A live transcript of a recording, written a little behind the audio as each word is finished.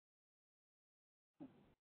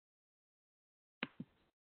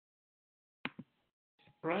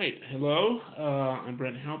Right. Hello. I'm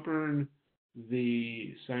Brent Halpern,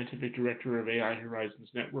 the Scientific Director of AI Horizons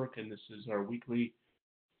Network, and this is our weekly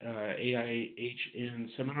AIHN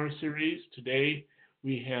seminar series. Today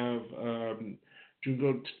we have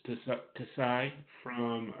Jungo Kasai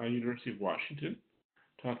from University of Washington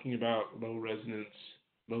talking about low resonance,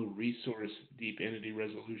 low resource deep entity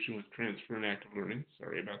resolution with transfer and active learning.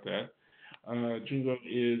 Sorry about that. Jungo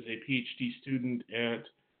is a PhD student at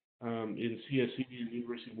in CSE at the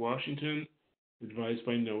University of Washington, advised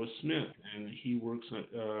by Noah Smith, and he works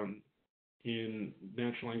in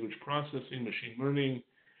natural language processing, machine learning,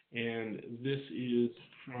 and this is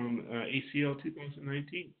from ACL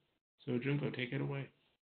 2019. So Junko, take it away.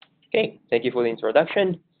 Okay, thank you for the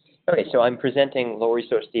introduction. Okay, so I'm presenting low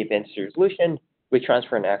resource deep entity resolution with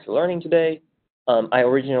transfer and active learning today. I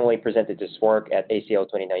originally presented this work at ACL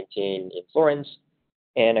 2019 in Florence,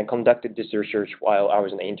 and I conducted this research while I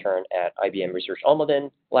was an intern at IBM Research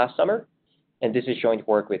Almaden last summer. And this is joint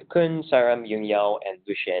work with Kun, Sairam, Yung Yao, and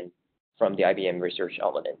Lucien from the IBM Research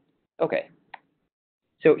Almaden. Okay,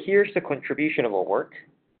 so here's the contribution of our work.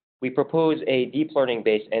 We propose a deep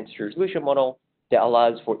learning-based entity resolution model that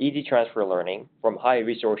allows for easy transfer learning from high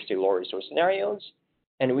resource to low resource scenarios.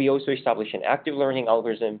 And we also establish an active learning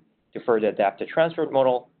algorithm to further adapt the transferred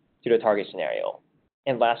model to the target scenario.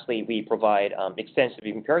 And lastly, we provide extensive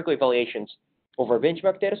empirical evaluations over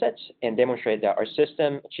benchmark datasets and demonstrate that our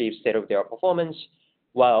system achieves state-of-the-art performance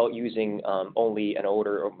while using only an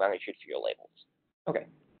order of magnitude fewer labels. Okay.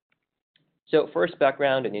 So first,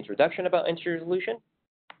 background and introduction about entity resolution.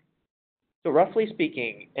 So roughly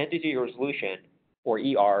speaking, entity resolution, or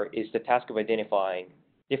ER, is the task of identifying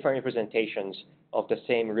different representations of the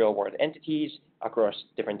same real-world entities across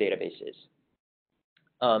different databases.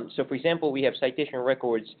 So for example, we have citation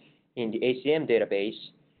records in the ACM database,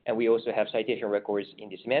 and we also have citation records in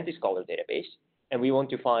the semantic scholar database, and we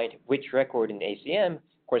want to find which record in ACM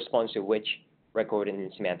corresponds to which record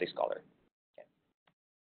in semantic scholar. Okay.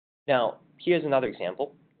 Now, here's another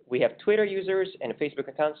example. We have Twitter users and Facebook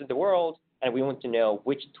accounts in the world, and we want to know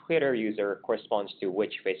which Twitter user corresponds to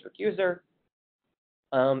which Facebook user.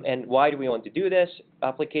 And why do we want to do this?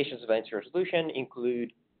 Applications of entity resolution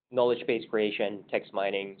include knowledge base creation, text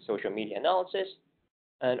mining, social media analysis.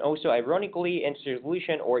 And also, ironically, entity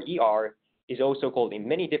resolution, or ER, is also called in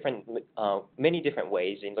many different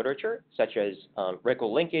ways in literature, such as record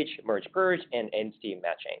linkage, merge purge, and entity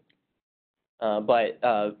matching. But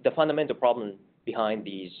the fundamental problem behind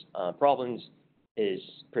these problems is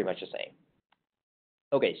pretty much the same.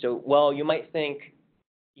 Okay, so while you might think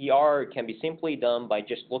ER can be simply done by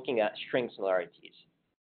just looking at string similarities.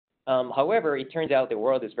 However, it turns out the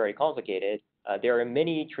world is very complicated. There are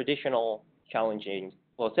many several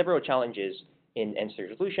challenges in entity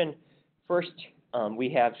resolution. First, we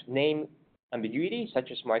have name ambiguity, such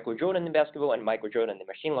as Michael Jordan in basketball and Michael Jordan in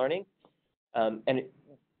machine learning. And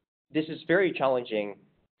this is very challenging,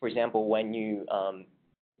 for example, when you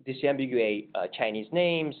disambiguate Chinese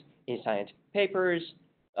names in scientific papers,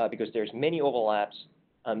 because there's many overlaps.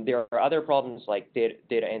 There are other problems like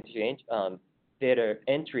data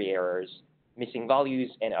entry errors, missing values,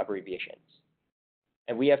 and abbreviations.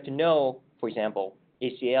 And we have to know, for example,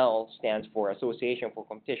 ACL stands for Association for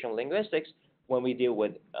Computational Linguistics when we deal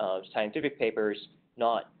with scientific papers,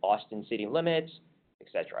 not Austin city limits,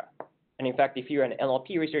 etc. And in fact, if you're an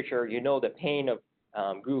NLP researcher, you know the pain of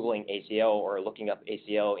Googling ACL or looking up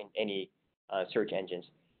ACL in any search engines.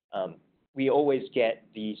 We always get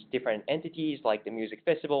these different entities like the music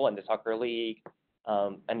festival and the soccer league,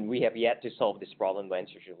 and we have yet to solve this problem by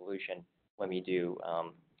entity resolution when we do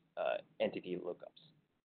entity lookups.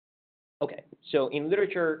 Okay, so in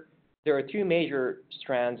literature, there are two major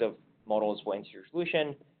strands of models for entity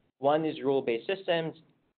resolution. One is rule-based systems,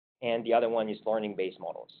 and the other one is learning-based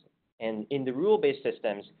models. And in the rule-based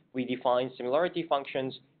systems, we define similarity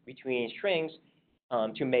functions between strings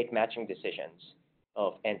to make matching decisions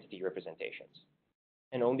of entity representations.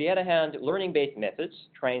 And on the other hand, learning-based methods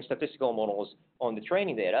train statistical models on the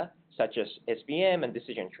training data, such as SVM and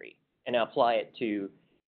decision tree, and apply it to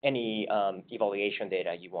any evaluation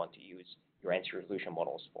data you want to use your entity resolution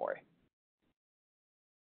models for.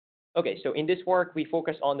 Okay, so in this work, we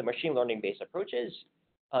focus on the machine learning-based approaches.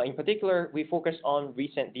 In particular, we focus on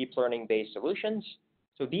recent deep learning-based solutions.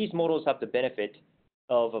 So these models have the benefit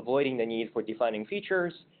of avoiding the need for defining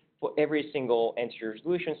features for every single entity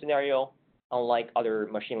resolution scenario, unlike other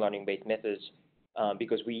machine learning-based methods,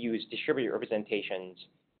 because we use distributed representations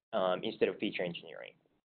instead of feature engineering.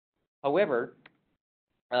 However,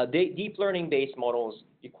 deep learning-based models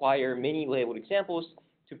require many labeled examples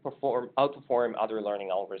to outperform other learning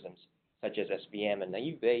algorithms, such as SVM and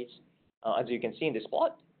naive Bayes. As you can see in this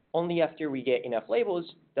plot, only after we get enough labels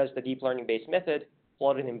does the deep learning-based method,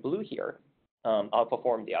 plotted in blue here,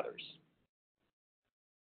 outperform the others.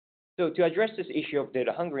 So to address this issue of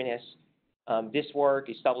data hungriness, this work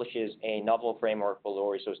establishes a novel framework for low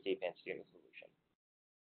resource deep entity resolution.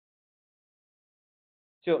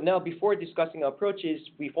 So now, before discussing approaches,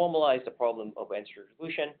 we formalize the problem of entity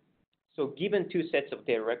resolution. So given two sets of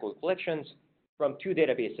data record collections from two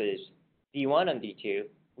databases, D1 and D2,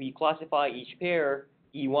 we classify each pair,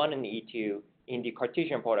 E1 and E2, in the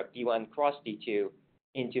Cartesian product D1 cross D2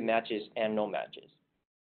 into matches and no-matches.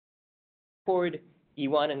 Chord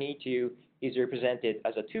E1 and E2 is represented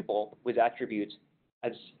as a tuple with attributes,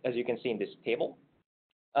 as you can see in this table.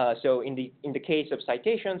 So in the case of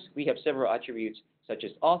citations, we have several attributes such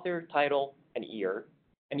as author, title, and year.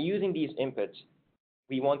 And using these inputs,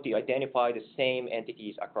 we want to identify the same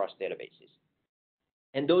entities across databases.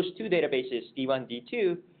 And those two databases, D1,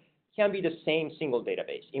 D2, can be the same single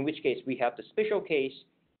database, in which case we have the special case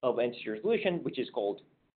of entity resolution, which is called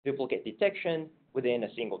duplicate detection within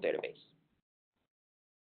a single database.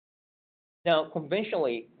 Now,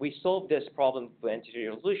 conventionally, we solve this problem of entity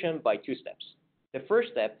resolution by two steps. The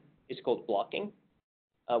first step is called blocking,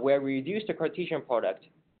 where we reduce the Cartesian product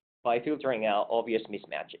by filtering out obvious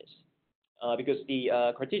mismatches, because the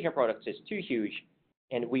Cartesian product is too huge,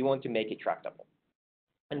 and we want to make it tractable.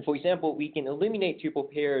 And for example, we can eliminate tuple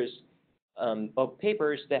pairs of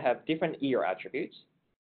papers that have different year attributes.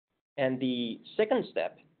 And the second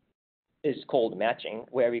step is called matching,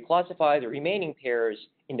 where we classify the remaining pairs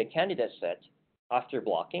in the candidate set after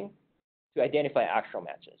blocking to identify actual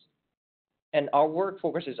matches. And our work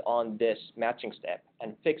focuses on this matching step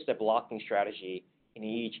and fix the blocking strategy in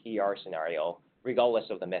each ER scenario, regardless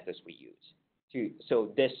of the methods we use.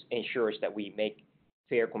 So this ensures that we make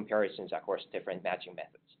fair comparisons across different matching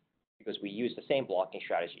methods, because we use the same blocking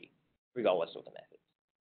strategy regardless of the method.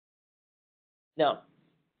 Now,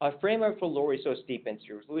 our framework for low resource deep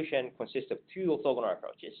entity resolution consists of two orthogonal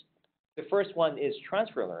approaches. The first one is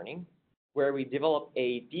transfer learning, where we develop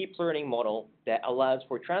a deep learning model that allows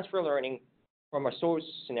for transfer learning from a source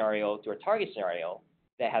scenario to a target scenario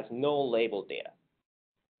that has no labeled data.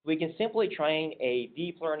 We can simply train a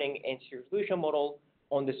deep learning entity resolution model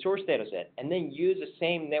on the source dataset and then use the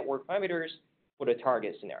same network parameters for the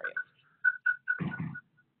target scenario.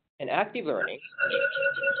 And active learning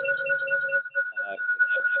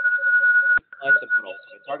defines the model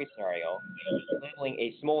for the target scenario, labeling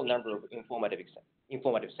a small number of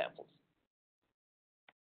informative samples.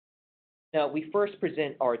 Now, we first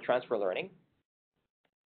present our transfer learning.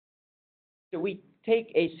 So we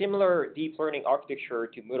take a similar deep learning architecture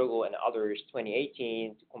to Murugo and others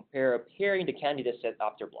 2018 to compare pairing the candidate set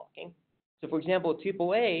after blocking. So for example,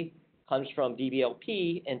 tuple A comes from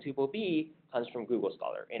DBLP and tuple B comes from Google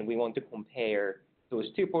Scholar. And we want to compare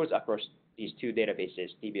those tuples across these two databases,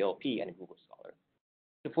 DBLP and Google Scholar.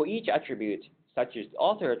 So for each attribute, such as the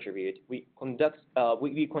author attribute, we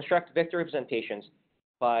construct vector representations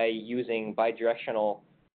by using bidirectional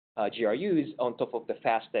GRUs on top of the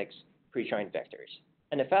fastX pre-trained vectors.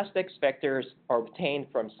 And the fastX vectors are obtained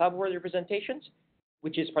from subword representations,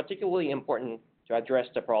 which is particularly important to address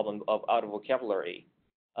the problem of out-of-vocabulary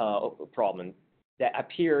problem that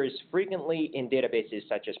appears frequently in databases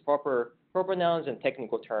such as proper nouns and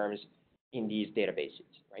technical terms in these databases,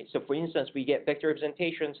 right? So for instance, we get vector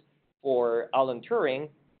representations for Alan Turing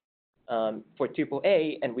for tuple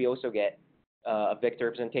A, and we also get a vector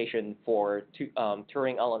representation for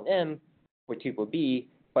Turing Alan M for tuple B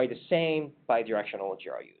by the same bidirectional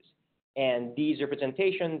GRUs. And these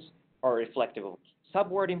representations are reflective of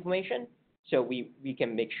subword information, so we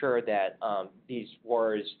can make sure that these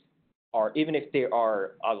words are, even if they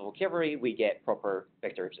are out of vocabulary, we get proper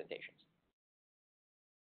vector representations.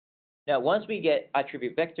 Now, once we get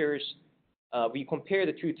attribute vectors, we compare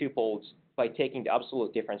the two tuples by taking the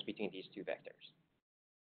absolute difference between these two vectors.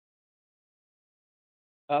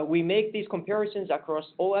 We make these comparisons across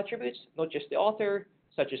all attributes, not just the author,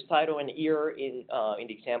 such as title and year in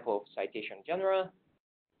the example of citation genre.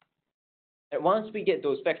 And once we get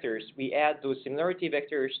those vectors, we add those similarity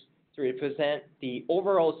vectors to represent the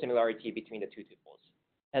overall similarity between the two tuples.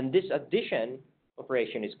 And this addition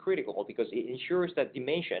operation is critical because it ensures that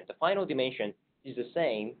dimension, the final dimension, is the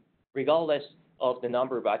same regardless of the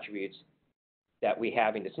number of attributes that we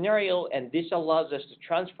have in the scenario. And this allows us to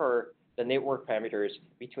transfer the network parameters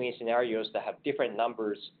between scenarios that have different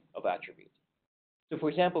numbers of attributes. So for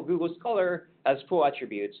example, Google Scholar has 4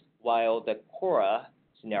 attributes, while the Quora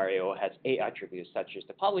scenario has 8 attributes, such as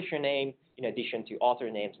the publisher name, in addition to author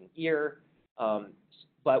names and year.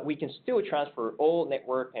 But we can still transfer all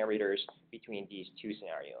network parameters between these two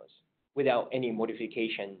scenarios. without any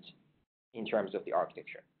modifications in terms of the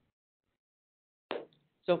architecture.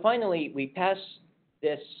 So finally, we pass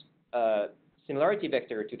this similarity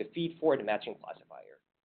vector to the feed-forward matching classifier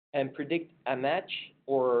and predict a match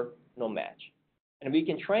or no match. And we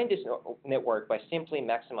can train this network by simply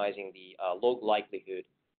maximizing the log likelihood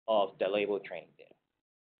of the label training data.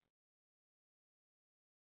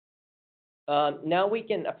 Now we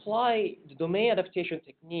can apply the domain adaptation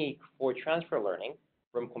technique for transfer learning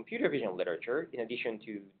from computer vision literature in addition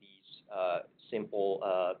to these simple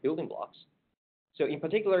building blocks. So in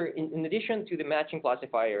particular, in addition to the matching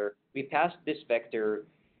classifier, we pass this vector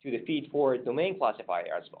to the feed-forward domain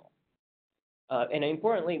classifier as well. And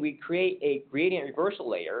importantly, we create a gradient reversal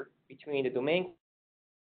layer between the domain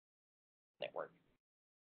network.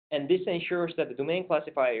 And this ensures that the domain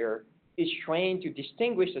classifier is trained to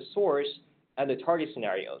distinguish the source and the target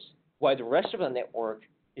scenarios, while the rest of the network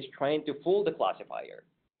is trained to fool the classifier,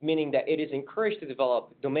 meaning that it is encouraged to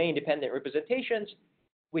develop domain-independent representations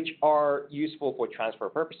which are useful for transfer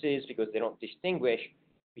purposes because they don't distinguish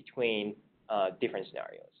between different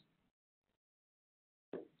scenarios.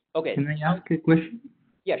 Okay. Can I ask a question?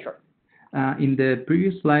 Yeah, sure. In the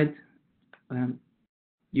previous slide,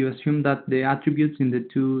 you assume that the attributes in the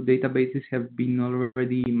two databases have been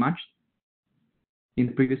already matched in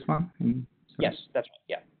the previous one? Yes, that's right.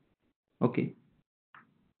 Yeah. Okay.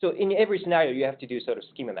 So in every scenario, you have to do sort of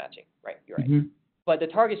schema matching, right? You're right. Mm-hmm. But the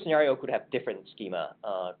target scenario could have different schema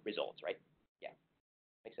results, right? Yeah,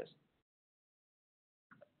 makes sense.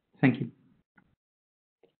 Thank you.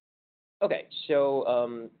 Okay,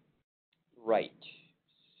 so right.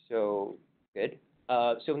 So good.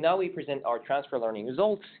 So now we present our transfer learning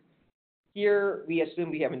results. Here we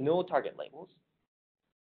assume we have no target labels.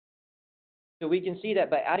 So we can see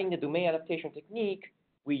that by adding the domain adaptation technique,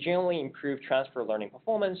 we generally improve transfer learning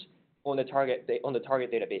performance on the target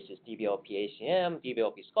databases DBLP ACM,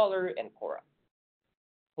 DBLP Scholar, and Quora.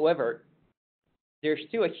 However, there's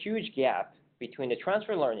still a huge gap between the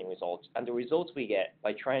transfer learning results and the results we get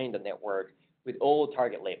by training the network with all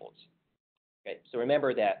target labels. Okay, so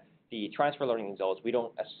remember that the transfer learning results, we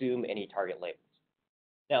don't assume any target labels.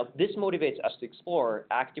 Now, this motivates us to explore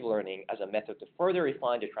active learning as a method to further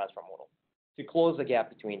refine the transfer model, to close the gap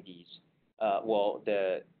between these,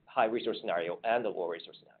 the high resource scenario and the low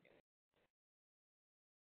resource scenario.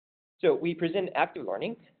 So we present active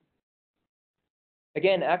learning.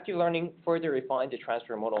 Again, active learning further refined the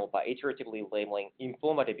transfer model by iteratively labeling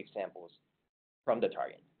informative examples from the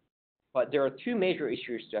target. But there are two major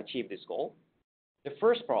issues to achieve this goal. The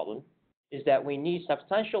first problem is that we need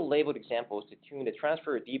substantial labeled examples to tune the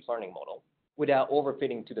transfer deep learning model without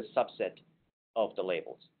overfitting to the subset of the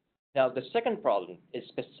labels. Now, the second problem is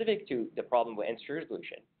specific to the problem with entity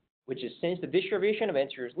resolution, which is since the distribution of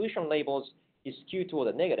entity resolution labels is skewed toward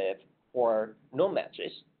the negative or no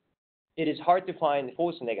matches, it is hard to find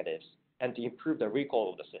false negatives and to improve the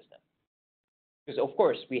recall of the system. Because of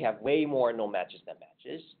course, we have way more no matches than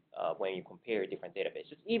matches when you compare different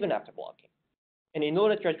databases, even after blocking. And in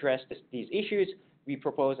order to address these issues, we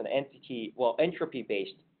propose an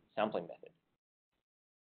entropy-based sampling method.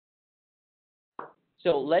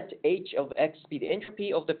 So let h of x be the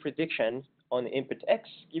entropy of the prediction on input x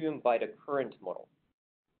given by the current model.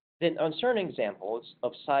 Then uncertain examples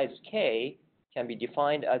of size k can be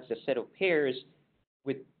defined as a set of pairs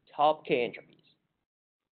with top k entropies.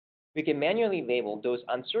 We can manually label those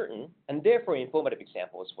uncertain and therefore informative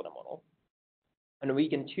examples for the model. And we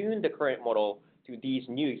can tune the current model to these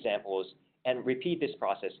new examples and repeat this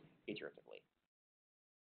process iteratively.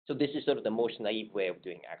 So this is sort of the most naive way of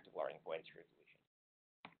doing active learning for entity resolution.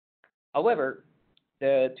 However,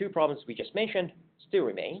 the two problems we just mentioned still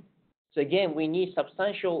remain. So again, we need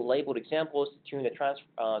substantial labeled examples to tune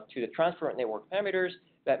the transfer network parameters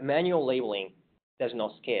that manual labeling does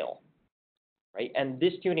not scale, right? And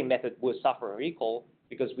this tuning method will suffer a recall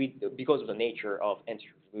because of the nature of entity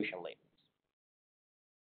resolution labels.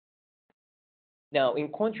 Now, in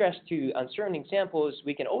contrast to uncertain examples,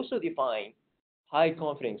 we can also define high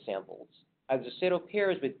confidence samples as a set of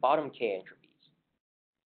pairs with bottom k entropies.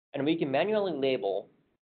 And we can manually label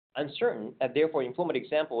uncertain and therefore informative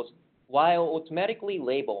examples while automatically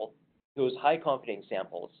label those high confidence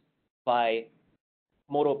samples by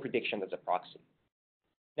model prediction as a proxy.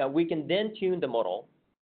 Now, we can then tune the model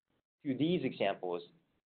to these examples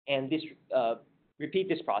and repeat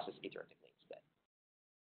this process iteratively instead.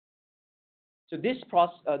 So this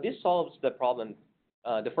solves the problem,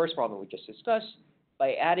 the first problem we just discussed,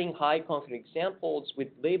 by adding high confidence examples with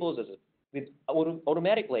labels with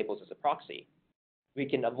automatic labels as a proxy. We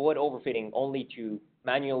can avoid overfitting only to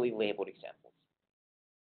manually labeled examples.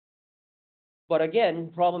 But again,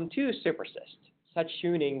 problem 2 still persists. Such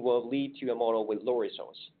tuning will lead to a model with low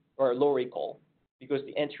resource or low recall because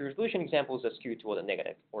the anti-resolution examples are skewed toward the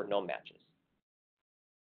negative or non-matches.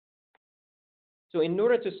 So in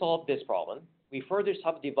order to solve this problem, we further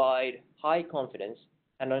subdivide high confidence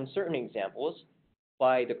and uncertain examples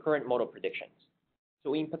by the current model predictions.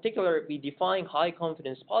 So in particular, we define high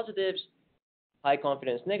confidence positives, high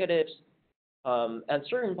confidence negatives,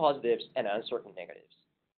 uncertain positives, and uncertain negatives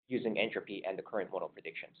using entropy and the current model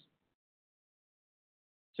predictions.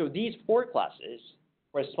 So these 4 classes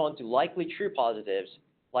correspond to likely true positives,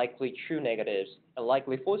 likely true negatives, and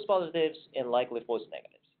likely false positives, and likely false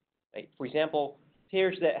negatives. Right? For example,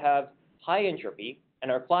 pairs that have high entropy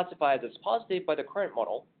and are classified as positive by the current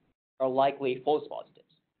model are likely false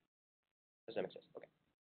positives. Does that make sense? Okay.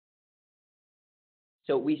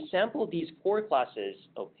 So we sample these 4 classes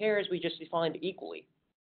of pairs we just defined equally,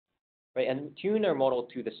 right, and tune our model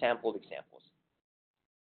to the sampled examples.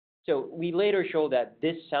 So we later show that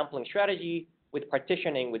this sampling strategy with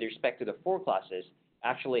partitioning with respect to the 4 classes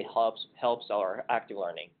actually helps our active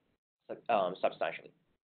learning substantially.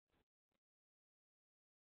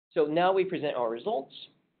 So now we present our results.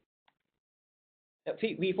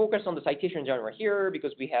 We focus on the citation genre here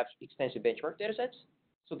because we have extensive benchmark datasets.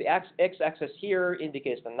 So the x-axis here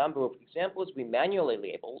indicates the number of examples we manually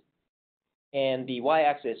labeled, and the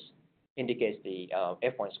y-axis indicates the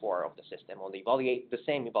F1 score of the system on the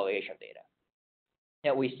same evaluation data.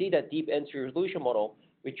 Now we see that deep anti-resolution model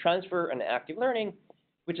with transfer and active learning,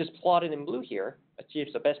 which is plotted in blue here,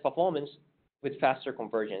 achieves the best performance with faster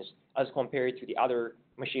convergence as compared to the other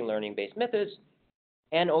machine learning-based methods,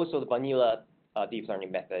 and also the vanilla deep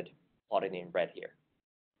learning method plotted in red here.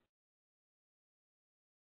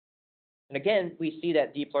 And again, we see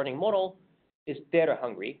that deep learning model is data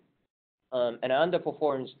hungry and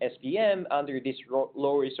underperforms SVM under this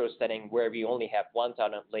low resource setting where we only have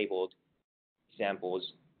 1,000 labeled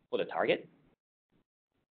examples for the target.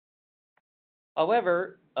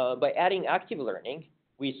 However, by adding active learning,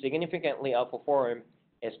 we significantly outperform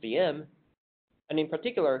SVM, and in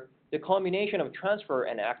particular, the combination of transfer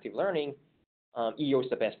and active learning yields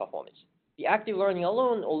the best performance. The active learning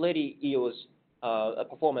alone already yields a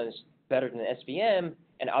performance better than SVM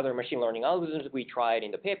and other machine learning algorithms we tried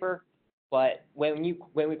in the paper, but when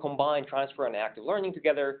we combine transfer and active learning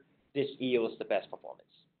together, this yields the best performance.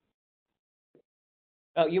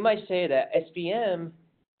 Now, you might say that SVM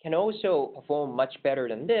can also perform much better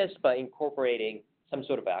than this by incorporating some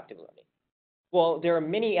sort of active learning. Well, there are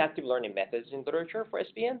many active learning methods in literature for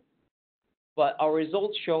SVM, but our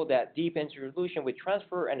results show that deep anti-resolution with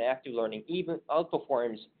transfer and active learning even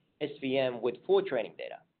outperforms SVM with full training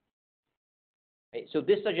data. Right? So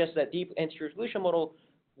this suggests that deep anti-resolution model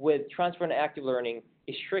with transfer and active learning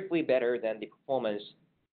is strictly better than the performance,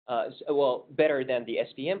 better than the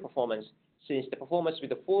SVM performance, since the performance with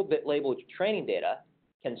the full bit labeled training data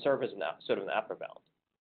can serve as sort of an upper bound.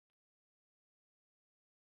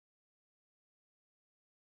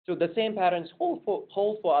 So the same patterns hold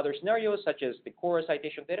for other scenarios, such as the core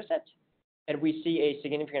citation dataset, and we see a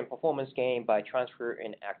significant performance gain by transfer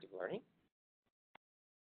and active learning.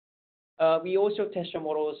 We also test our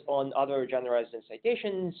models on other genres and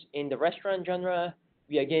citations. In the restaurant genre,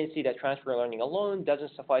 we again see that transfer learning alone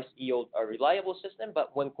doesn't suffice to yield a reliable system,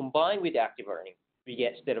 but when combined with active learning, we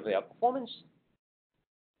get state-of-the-art performance.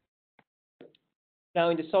 Now,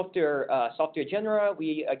 in the software genre,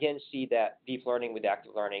 we again see that deep learning with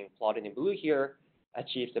active learning, plotted in blue here,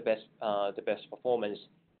 achieves the best performance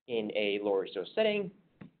in a low resource setting,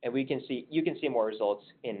 and you can see more results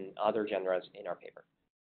in other genres in our paper.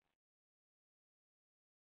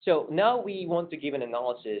 So now we want to give an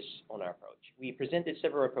analysis on our approach. We presented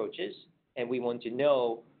several approaches, and we want to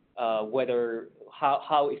know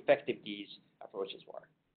how effective these approaches were.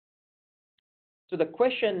 So the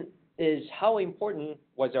question is, how important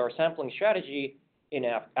was our sampling strategy in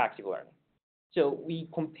active learning? So we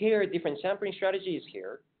compare different sampling strategies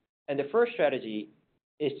here, and the first strategy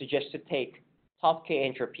is to take top K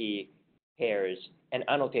entropy pairs and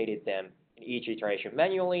annotated them in each iteration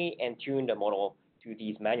manually and tune the model to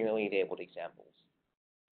these manually labeled examples.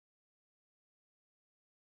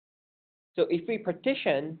 So if we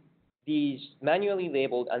partition these manually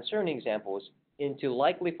labeled uncertain examples into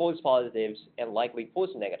likely false positives and likely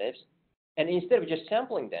false negatives, and instead of just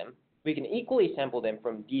sampling them, we can equally sample them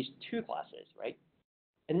from these 2 classes, right?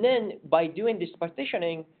 And then by doing this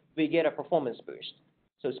partitioning, we get a performance boost.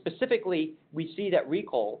 So specifically, we see that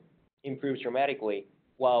recall improves dramatically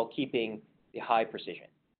while keeping the high precision.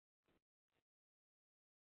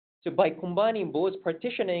 So by combining both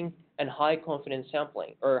partitioning and high confidence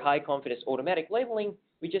sampling, or high confidence automatic labeling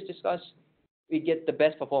we just discussed, we get the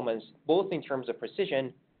best performance both in terms of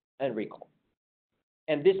precision and recall.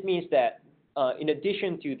 And this means that in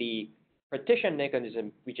addition to the partition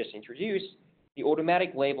mechanism we just introduced, the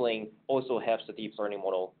automatic labeling also helps the deep learning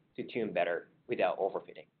model to tune better without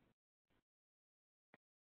overfitting.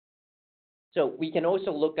 So we can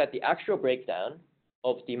also look at the actual breakdown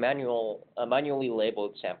of the manually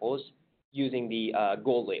labeled samples using the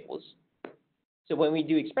gold labels. So when we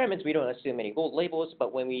do experiments, we don't assume any gold labels,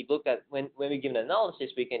 but when we look at when we give an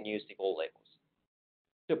analysis, we can use the gold labels.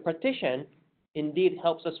 So partition indeed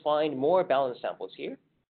helps us find more balanced samples here.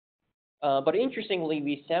 But interestingly,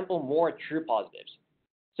 we sample more true positives.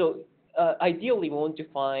 So ideally, we want to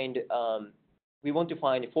find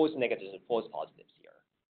false negatives and false positives here.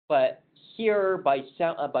 But here,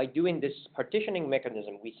 by doing this partitioning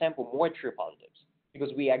mechanism, we sample more true positives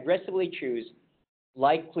because we aggressively choose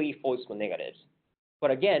likely false negatives. But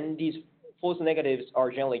again, these false negatives are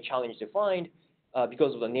generally challenged to find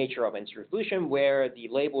because of the nature of NC resolution, where the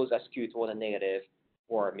labels are skewed toward a negative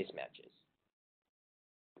or mismatches.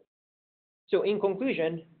 So in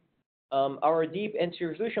conclusion, our deep NC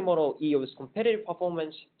resolution model yields competitive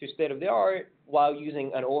performance to state-of-the-art while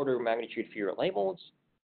using an order of magnitude fewer labels.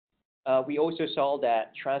 We also saw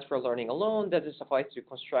that transfer learning alone doesn't suffice to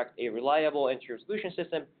construct a reliable NC resolution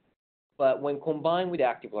system, but when combined with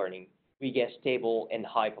active learning, we get stable and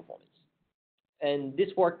high performance. And this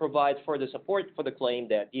work provides further support for the claim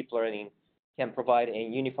that deep learning can provide a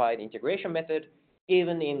unified integration method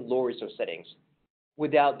even in low resource settings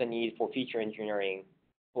without the need for feature engineering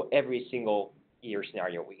for every single year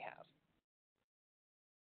scenario we have.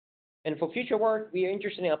 And for future work, we are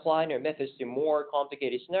interested in applying our methods to more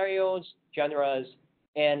complicated scenarios, genres,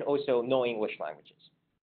 and also non-English languages.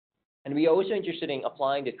 And we are also interested in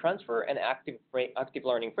applying the transfer and active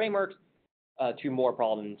learning frameworks to more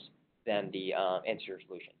problems than the NC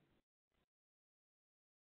resolution.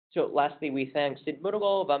 So lastly, we thank Sid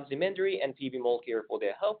Murugal, Vamsi Mendry, and Phoebe Molkier for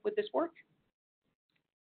their help with this work.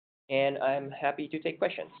 And I'm happy to take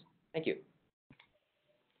questions. Thank you.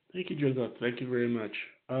 Thank you, Jungo. Thank you very much.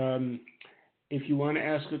 If you want to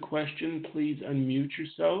ask a question, please unmute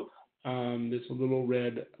yourself. There's a little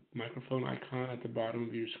red microphone icon at the bottom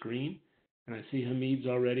of your screen. And I see Hamid's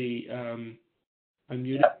already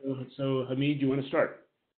unmuted. So Hamid, you want to start?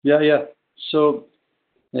 Yeah. So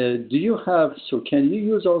can you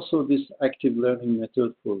use also this active learning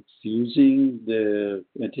method for fusing the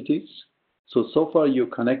entities? So far you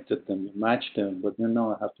connected them, you matched them, but then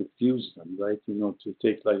now I have to fuse them, right? To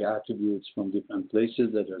take like attributes from different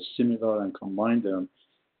places that are similar and combine them.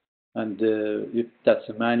 And if that's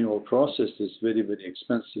a manual process, it's very, very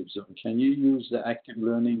expensive. So can you use the active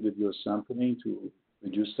learning with your sampling to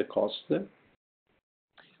reduce the cost there?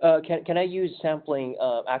 Can I use sampling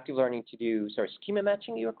active learning to do schema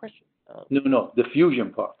matching, your question? No, the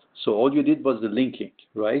fusion part. So all you did was the linking,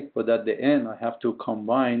 right? But at the end, I have to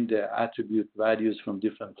combine the attribute values from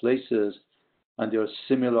different places, and they're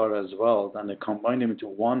similar as well, and I combine them into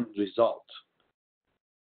one result.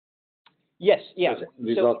 Yes, yeah.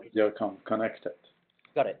 Result, they're connected.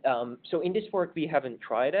 Got it. So in this work, we haven't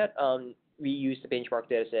tried it. We use the benchmark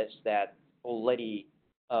datasets that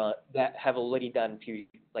have already done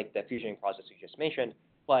the fusioning process you just mentioned.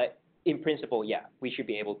 But in principle, yeah, we should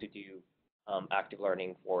be able to do active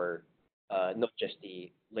learning for not just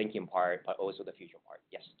the linking part, but also the fusion part.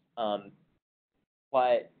 Yes.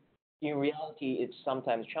 But in reality, it's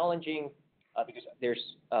sometimes challenging because there's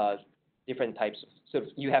different types of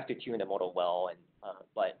you have to tune the model well. And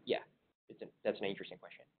but yeah, that's an interesting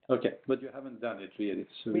question. Okay, but you haven't done it really.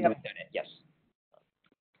 So we haven't done it. Yes.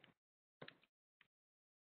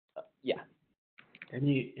 Yeah.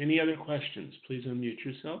 Any other questions? Please unmute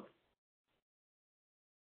yourself.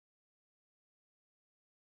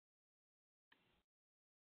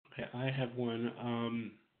 Okay, I have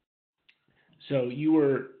one. So you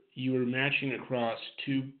were matching across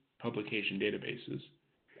two publication databases.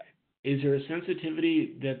 Is there a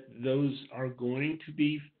sensitivity that those are going to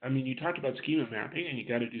be? I mean, you talked about schema mapping, and you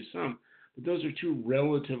got to do some, but those are two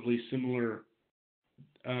relatively similar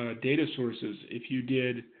data sources. If you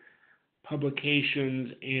did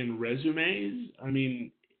publications and resumes, I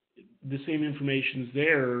mean, the same information's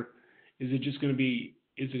there. Is it going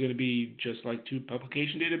to be just like two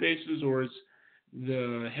publication databases, or is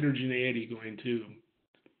the heterogeneity going to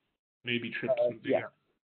maybe trip something up?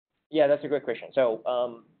 Yeah, that's a great question.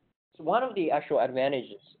 So one of the actual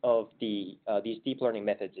advantages of these deep learning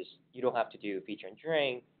methods is you don't have to do feature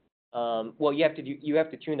engineering. Well, you have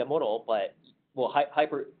to tune the model, but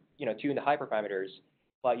tune the hyperparameters,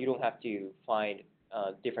 but you don't have to find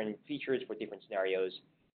different features for different scenarios.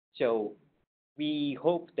 So we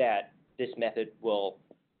hope that this method will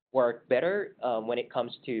work better when it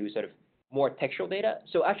comes to sort of more textual data.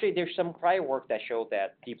 So actually, there's some prior work that showed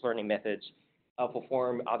that deep learning methods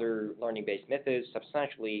perform other learning-based methods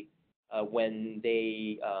substantially when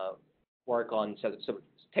they work on sort of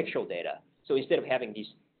textual data. So instead of having these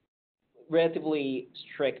relatively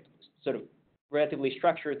strict, sort of relatively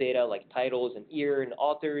structured data like titles and year and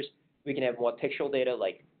authors, we can have more textual data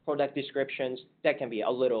like product descriptions. That can be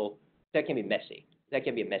messy. That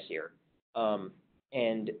can be messier.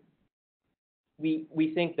 And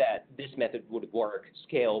we think that this method would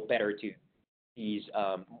scale better to these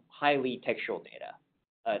highly textual data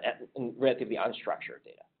and relatively unstructured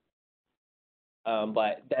data.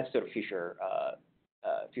 But that's sort of future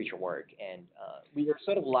work, and we are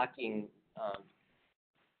sort of lacking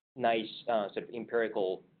nice sort of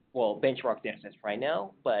empirical, benchmark data sets right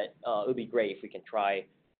now. But it would be great if we can try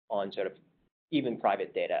on sort of even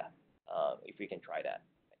private data, if we can try that.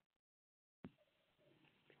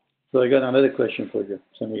 So I got another question for you,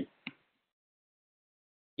 Samir.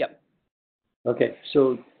 Yep. Okay,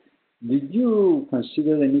 so did you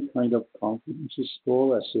consider any kind of confidence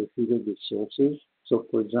score associated with sources? So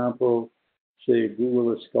for example, say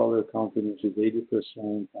Google Scholar confidence is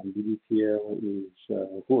 80% and DBPL is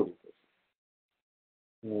 40%.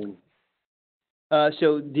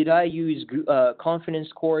 So did I use confidence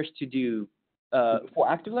scores to do for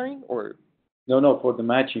active learning or? No, for the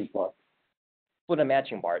matching part. For the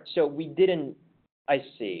matching part. So we didn't, I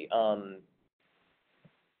see.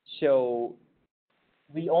 So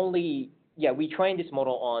we trained this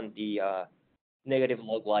model on the negative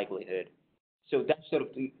log likelihood. So that's sort of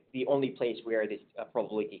the only place where this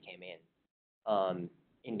probability came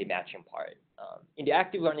in the matching part. In the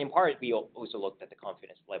active learning part, we also looked at the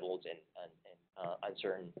confidence levels and on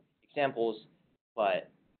certain examples,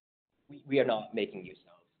 but we are not making use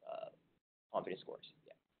of confidence scores.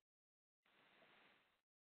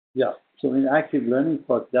 Yeah. So in active learning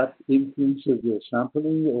part, that influences your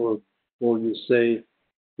sampling, or you say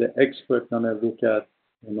the expert gonna look at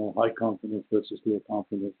high confidence versus low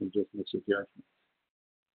confidence and just make a judgment.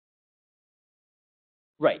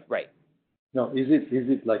 Right. No, is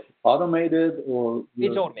it like automated or?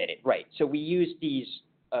 It's automated, right? So we use these.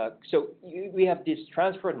 We have this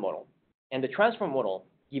transfer model, and the transfer model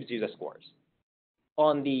gives you the scores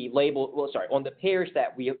on the on the pairs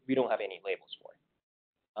that we don't have any labels for.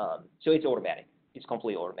 So it's automatic. It's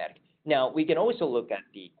completely automatic. Now we can also look at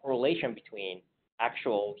the correlation between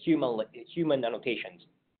actual human annotations.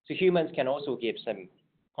 So humans can also give some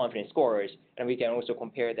confidence scores, and we can also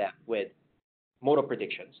compare that with model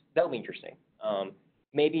predictions. That would be interesting.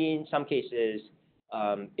 Maybe in some cases,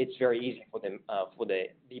 it's very easy for the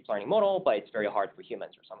deep learning model, but it's very hard for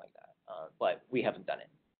humans or something like that. But we haven't done it.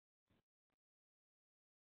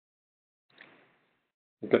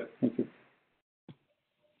 Okay, thank you.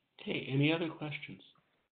 Okay, any other questions?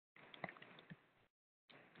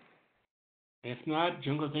 If not,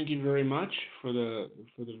 Jungo, thank you very much for the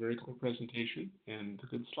very cool presentation and the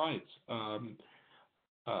good slides.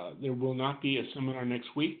 There will not be a seminar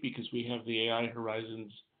next week because we have the AI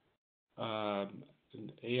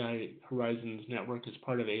Horizons Network as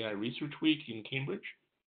part of AI Research Week in Cambridge.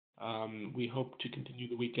 We hope to continue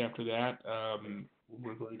the week after that.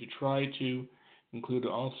 We're going to try to include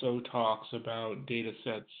also talks about data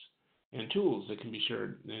sets and tools that can be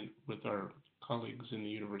shared with our colleagues in the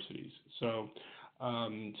universities. So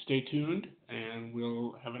stay tuned, and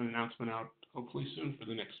we'll have an announcement out hopefully soon for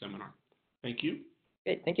the next seminar. Thank you.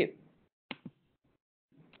 Okay, thank you.